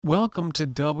Welcome to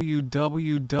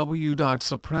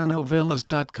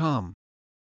www.sopranovillas.com.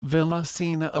 Villa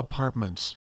Siena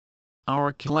Apartments.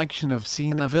 Our collection of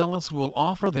Siena villas will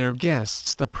offer their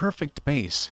guests the perfect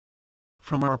base.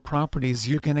 From our properties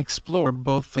you can explore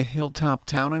both the hilltop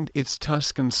town and its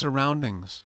Tuscan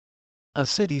surroundings. A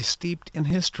city steeped in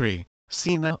history,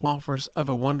 Siena offers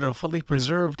a wonderfully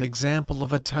preserved example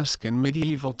of a Tuscan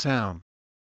medieval town.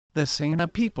 The Siena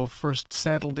people first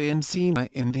settled in Siena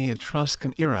in the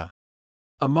Etruscan era.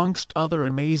 Amongst other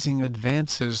amazing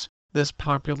advances, this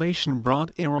population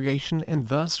brought irrigation and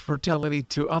thus fertility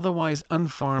to otherwise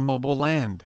unfarmable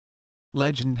land.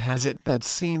 Legend has it that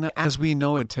Siena as we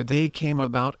know it today came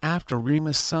about after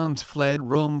Remus' sons fled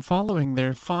Rome following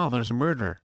their father's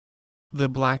murder. The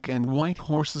black and white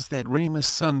horses that Remus'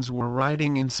 sons were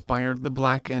riding inspired the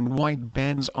black and white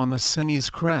bands on the Sienese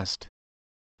crest.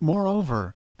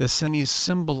 Moreover, the Sienese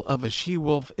symbol of a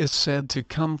she-wolf is said to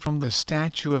come from the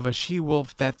statue of a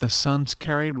she-wolf that the sons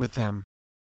carried with them.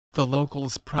 The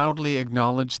locals proudly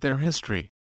acknowledge their history.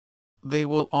 They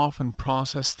will often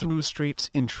process through streets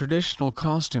in traditional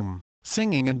costume,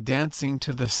 singing and dancing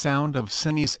to the sound of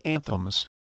Sienese anthems.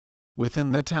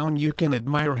 Within the town you can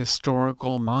admire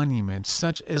historical monuments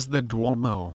such as the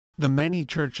Duomo, the many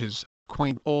churches,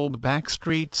 quaint old back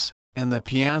streets, and the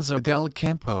Piazza del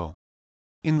Campo.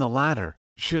 In the latter,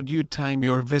 should you time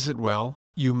your visit well,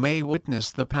 you may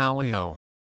witness the Palio.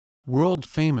 World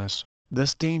famous,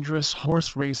 this dangerous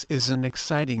horse race is an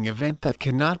exciting event that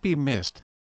cannot be missed.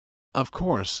 Of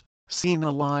course,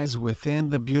 Siena lies within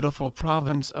the beautiful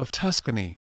province of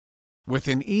Tuscany.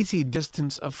 Within easy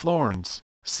distance of Florence,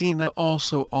 Siena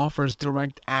also offers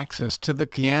direct access to the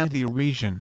Chianti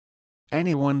region.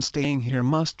 Anyone staying here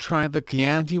must try the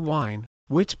Chianti wine,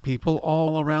 which people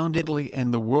all around Italy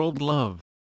and the world love.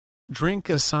 Drink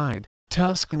aside,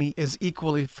 Tuscany is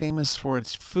equally famous for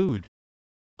its food.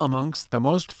 Amongst the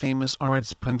most famous are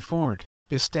its panforte,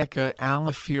 bistecca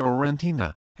alla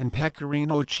fiorentina, and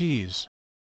pecorino cheese.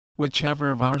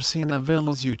 Whichever of our Siena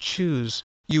villas you choose,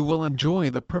 you will enjoy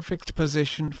the perfect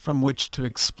position from which to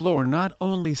explore not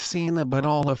only Siena but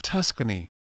all of Tuscany.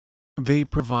 They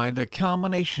provide a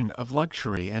combination of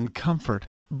luxury and comfort,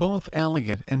 both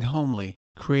elegant and homely,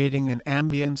 creating an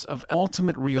ambience of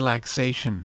ultimate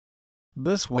relaxation.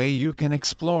 This way you can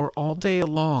explore all day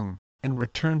long, and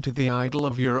return to the idyll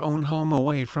of your own home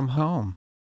away from home.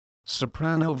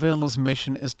 Soprano Villa's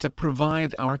mission is to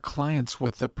provide our clients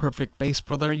with the perfect base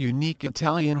for their unique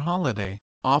Italian holiday,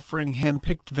 offering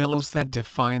hand-picked villas that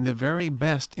define the very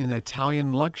best in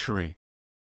Italian luxury.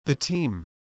 The team.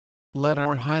 Let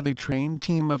our highly trained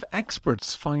team of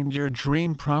experts find your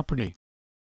dream property.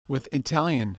 With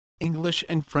Italian, English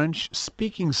and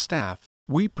French-speaking staff,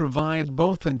 we provide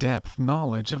both in-depth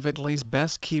knowledge of Italy's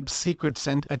best-kept secrets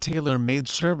and a tailor-made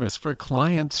service for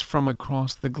clients from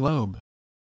across the globe.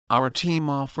 Our team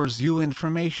offers you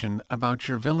information about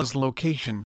your villa's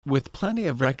location, with plenty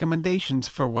of recommendations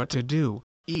for what to do,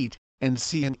 eat, and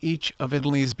see in each of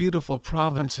Italy's beautiful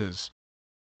provinces.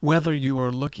 Whether you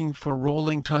are looking for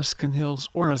rolling Tuscan hills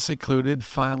or a secluded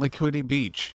Filicudi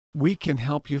beach, we can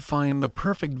help you find the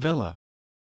perfect villa.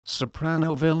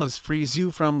 Soprano Villas frees you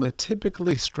from the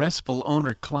typically stressful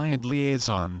owner-client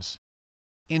liaisons.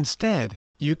 Instead,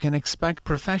 you can expect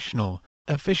professional,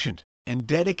 efficient, and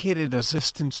dedicated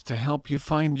assistance to help you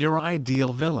find your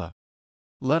ideal villa.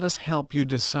 Let us help you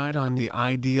decide on the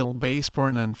ideal base for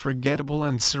an unforgettable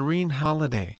and serene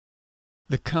holiday.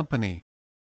 The company.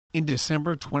 In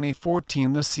December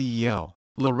 2014, the CEO,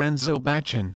 Lorenzo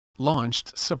Bachin,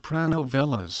 launched Soprano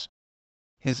Villas.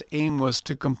 His aim was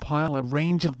to compile a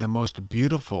range of the most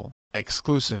beautiful,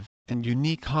 exclusive, and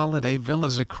unique holiday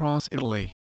villas across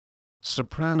Italy.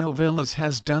 Soprano Villas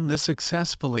has done this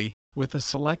successfully, with a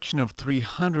selection of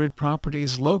 300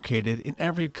 properties located in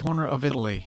every corner of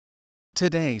Italy.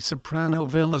 Today Soprano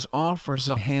Villas offers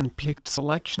a hand-picked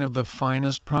selection of the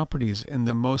finest properties in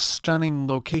the most stunning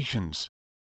locations.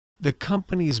 The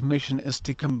company's mission is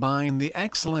to combine the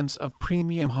excellence of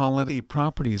premium holiday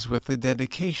properties with the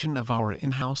dedication of our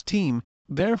in-house team,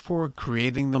 therefore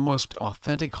creating the most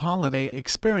authentic holiday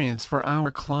experience for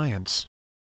our clients.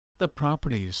 The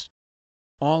properties.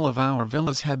 All of our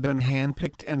villas have been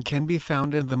hand-picked and can be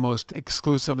found in the most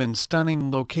exclusive and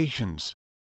stunning locations.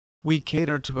 We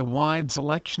cater to a wide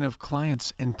selection of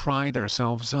clients and pride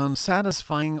ourselves on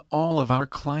satisfying all of our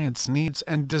clients' needs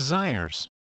and desires.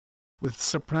 With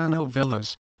Soprano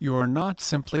Villas, you are not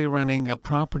simply renting a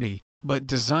property, but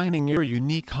designing your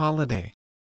unique holiday.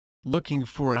 Looking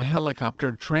for a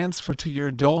helicopter transfer to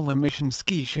your Dolomitan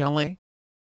ski chalet?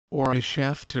 Or a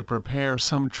chef to prepare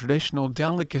some traditional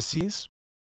delicacies?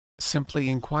 Simply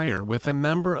inquire with a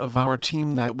member of our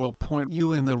team that will point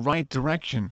you in the right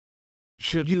direction.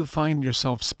 Should you find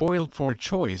yourself spoiled for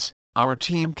choice, our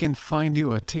team can find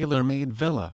you a tailor-made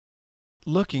villa.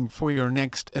 Looking for your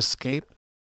next escape?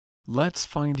 Let's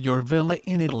find your villa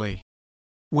in Italy.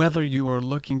 Whether you are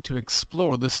looking to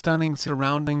explore the stunning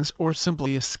surroundings or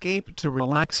simply escape to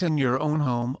relax in your own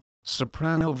home,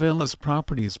 Soprano Villas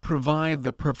properties provide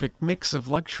the perfect mix of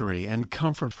luxury and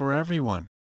comfort for everyone.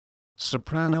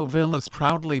 Soprano Villas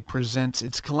proudly presents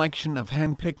its collection of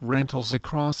hand-picked rentals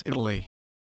across Italy.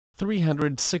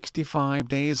 365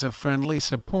 days of friendly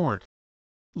support.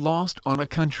 Lost on a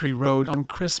country road on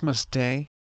Christmas Day?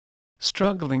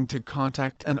 Struggling to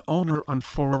contact an owner on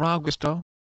Ferragosto?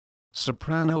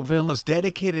 Soprano Villa's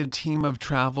dedicated team of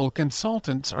travel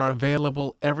consultants are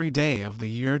available every day of the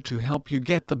year to help you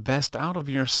get the best out of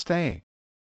your stay.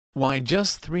 Why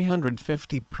just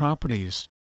 350 properties?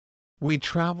 We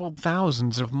traveled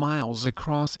thousands of miles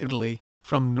across Italy,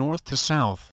 from north to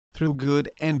south, through good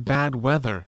and bad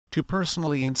weather, to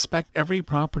personally inspect every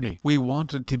property. We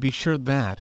wanted to be sure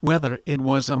that, whether it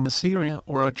was a masseria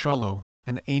or a trullo,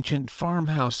 an ancient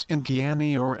farmhouse in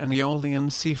Chiani or an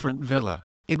Aeolian seafront villa,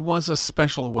 it was a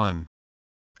special one.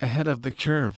 Ahead of the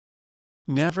curve.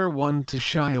 Never one to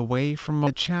shy away from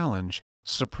a challenge,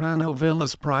 Soprano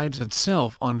Villas prides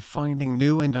itself on finding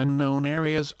new and unknown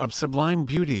areas of sublime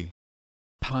beauty.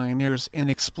 Pioneers in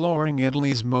exploring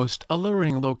Italy's most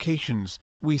alluring locations,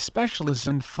 we specialize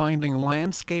in finding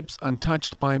landscapes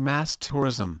untouched by mass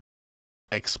tourism.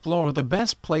 Explore the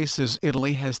best places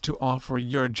Italy has to offer.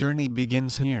 Your journey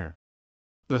begins here.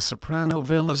 The Soprano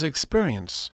Villas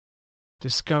Experience.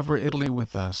 Discover Italy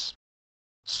with us.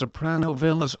 Soprano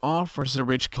Villas offers a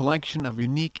rich collection of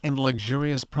unique and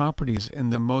luxurious properties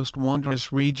in the most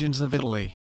wondrous regions of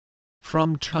Italy.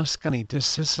 From Tuscany to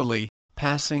Sicily,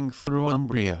 passing through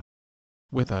Umbria.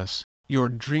 With us, your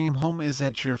dream home is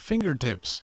at your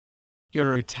fingertips.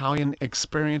 Your Italian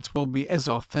experience will be as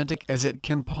authentic as it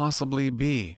can possibly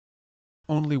be.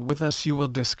 Only with us you will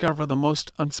discover the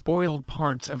most unspoiled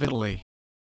parts of Italy.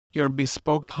 Your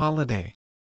bespoke holiday.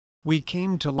 We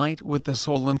came to light with the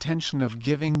sole intention of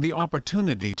giving the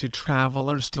opportunity to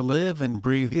travelers to live and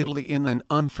breathe Italy in an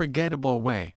unforgettable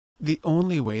way, the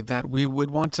only way that we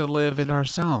would want to live it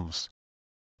ourselves.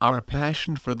 Our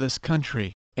passion for this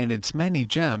country, and its many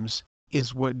gems,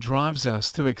 is what drives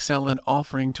us to excel in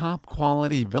offering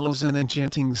top-quality villas in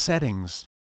enchanting settings.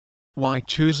 Why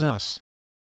choose us?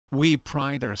 We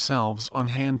pride ourselves on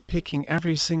hand-picking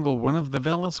every single one of the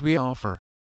villas we offer.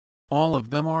 All of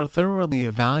them are thoroughly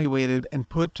evaluated and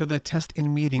put to the test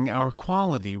in meeting our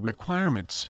quality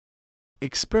requirements.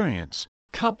 Experience,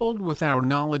 coupled with our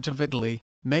knowledge of Italy,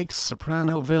 makes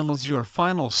Soprano Villas your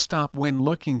final stop when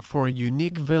looking for a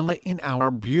unique villa in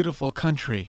our beautiful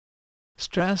country.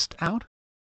 Stressed out?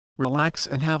 Relax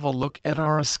and have a look at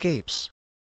our escapes.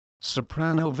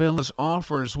 Soprano Villas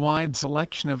offers wide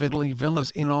selection of Italy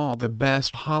villas in all the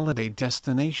best holiday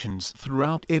destinations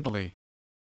throughout Italy.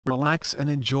 Relax and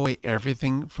enjoy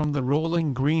everything from the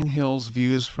rolling green hills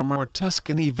views from our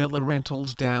Tuscany villa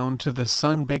rentals down to the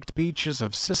sun-baked beaches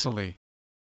of Sicily.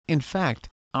 In fact,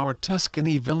 our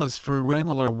Tuscany villas for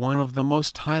rental are one of the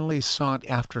most highly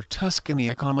sought-after Tuscany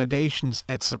accommodations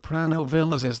at Soprano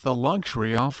Villas, as the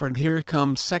luxury offered here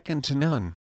comes second to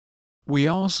none. We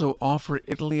also offer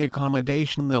Italy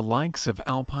accommodation the likes of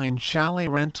Alpine chalet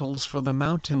rentals for the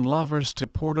mountain lovers to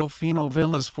Portofino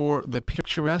villas for the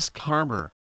picturesque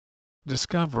harbor.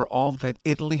 Discover all that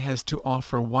Italy has to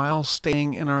offer while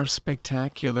staying in our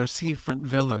spectacular seafront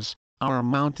villas, our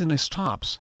mountainous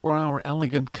tops, or our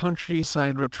elegant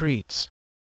countryside retreats.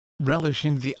 Relish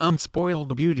in the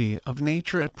unspoiled beauty of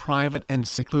nature at private and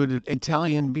secluded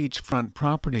Italian beachfront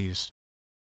properties.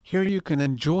 Here you can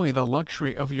enjoy the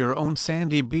luxury of your own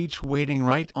sandy beach waiting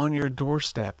right on your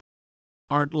doorstep.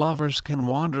 Art lovers can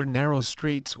wander narrow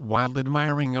streets while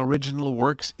admiring original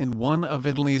works in one of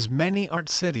Italy's many art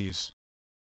cities.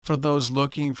 For those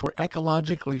looking for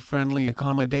ecologically friendly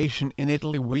accommodation in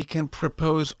Italy, we can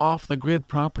propose off-the-grid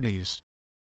properties.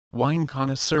 Wine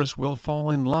connoisseurs will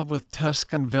fall in love with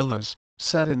Tuscan villas,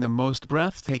 set in the most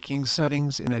breathtaking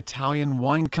settings in Italian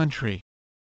wine country.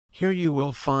 Here you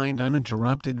will find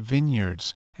uninterrupted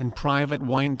vineyards, and private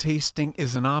wine tasting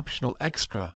is an optional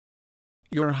extra.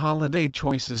 Your holiday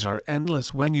choices are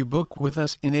endless when you book with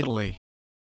us in Italy.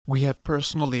 We have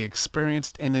personally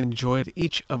experienced and enjoyed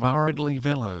each of our Italy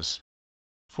villas.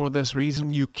 For this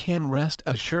reason you can rest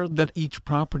assured that each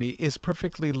property is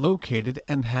perfectly located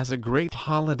and has a great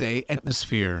holiday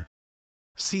atmosphere.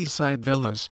 Seaside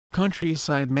villas,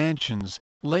 countryside mansions,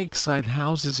 lakeside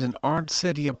houses and art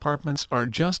city apartments are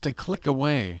just a click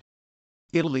away.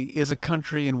 Italy is a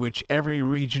country in which every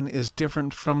region is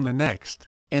different from the next,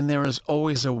 and there is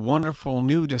always a wonderful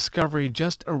new discovery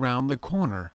just around the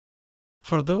corner.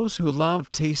 For those who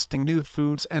love tasting new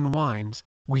foods and wines,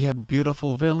 we have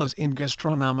beautiful villas in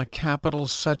gastronomic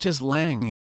capitals such as Lang.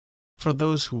 For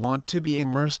those who want to be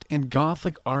immersed in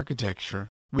Gothic architecture,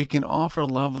 we can offer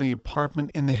lovely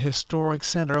apartment in the historic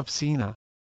center of Siena.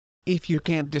 If you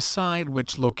can't decide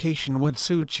which location would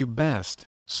suit you best,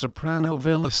 Soprano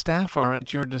Villa staff are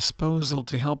at your disposal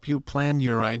to help you plan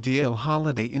your ideal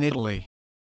holiday in Italy.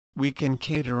 We can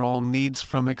cater all needs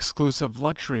from exclusive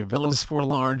luxury villas for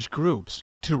large groups,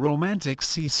 to romantic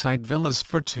seaside villas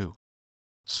for two.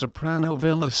 Soprano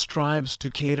Villa strives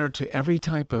to cater to every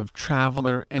type of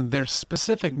traveler and their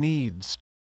specific needs.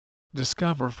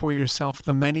 Discover for yourself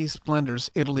the many splendors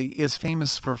Italy is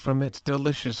famous for, from its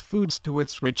delicious foods to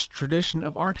its rich tradition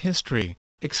of art history.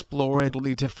 Explore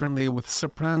Italy differently with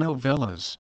Soprano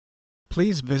Villas.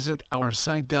 Please visit our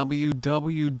site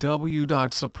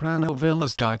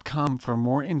www.sopranovillas.com for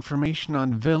more information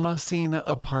on Villa Siena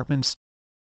Apartments.